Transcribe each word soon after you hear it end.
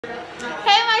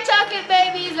Hey my chocolate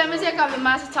babies, let me take off the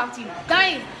mask to talk to you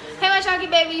guys. Hey my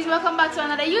chocolate babies, welcome back to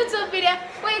another YouTube video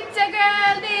with your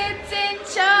girl It's in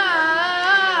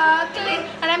Chocolate,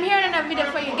 and I'm here in another video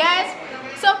for you guys.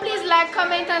 So please like,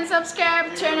 comment and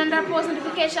subscribe, turn on that post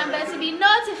notification bell to be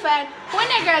notified when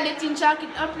your girl It's in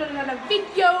Chocolate upload another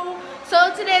video.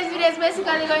 So today's video is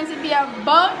basically going to be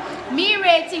about me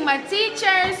rating my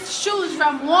teacher's shoes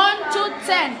from 1 to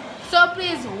 10. So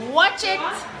please watch it,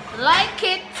 like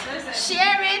it,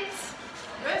 share it.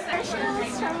 My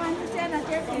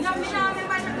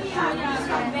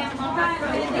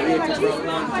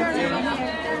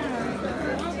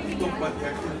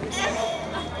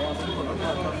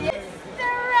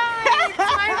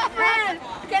friend,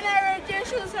 can I rate your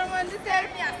shoes from 1 to 10?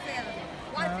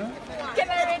 Can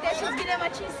I rate your shoes? Give them a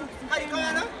 360.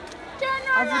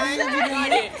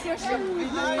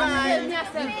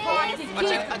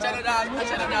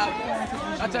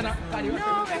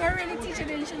 No, we're really teaching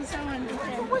the shoes someone.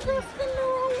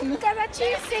 Because a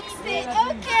 360.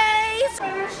 Okay.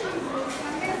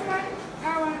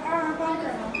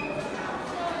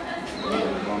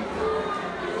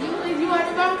 You want a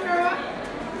bunker?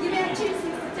 Give me a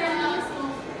 360.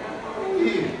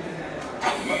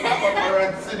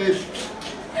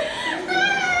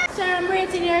 So I'm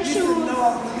rating your shoes.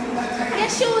 Your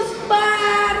shoes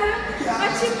bad.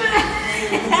 What you bad?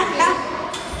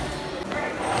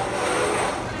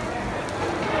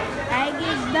 I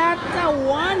give that a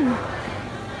 1.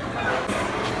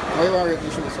 How you want to rate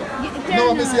the shoes, sir?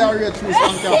 No, I see how you rate shoes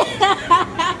on camera.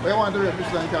 Where you want to rate the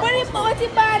shoes on camera? What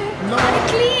it bad? No.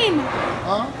 It's clean.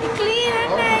 Huh? Clean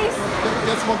and nice.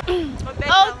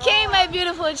 Okay, my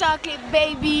beautiful chocolate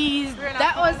babies,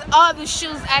 that was all the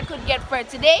shoes I could get for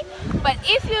today. But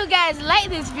if you guys like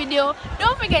this video,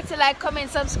 don't forget to like,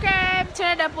 comment, subscribe,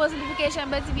 turn on that post notification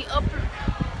bell to be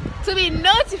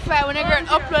notified when I go and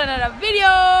upload another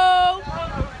video.